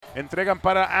Entregan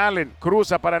para Allen,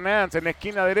 cruza para Nance, en la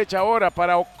esquina derecha ahora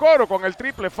para Okoro con el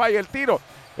triple, falla el tiro.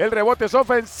 El rebote es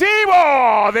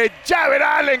ofensivo de Javer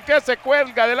Allen, que se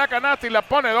cuelga de la canasta y la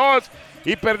pone 2.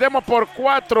 Y perdemos por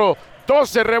 4.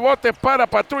 12 rebotes para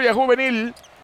Patrulla Juvenil.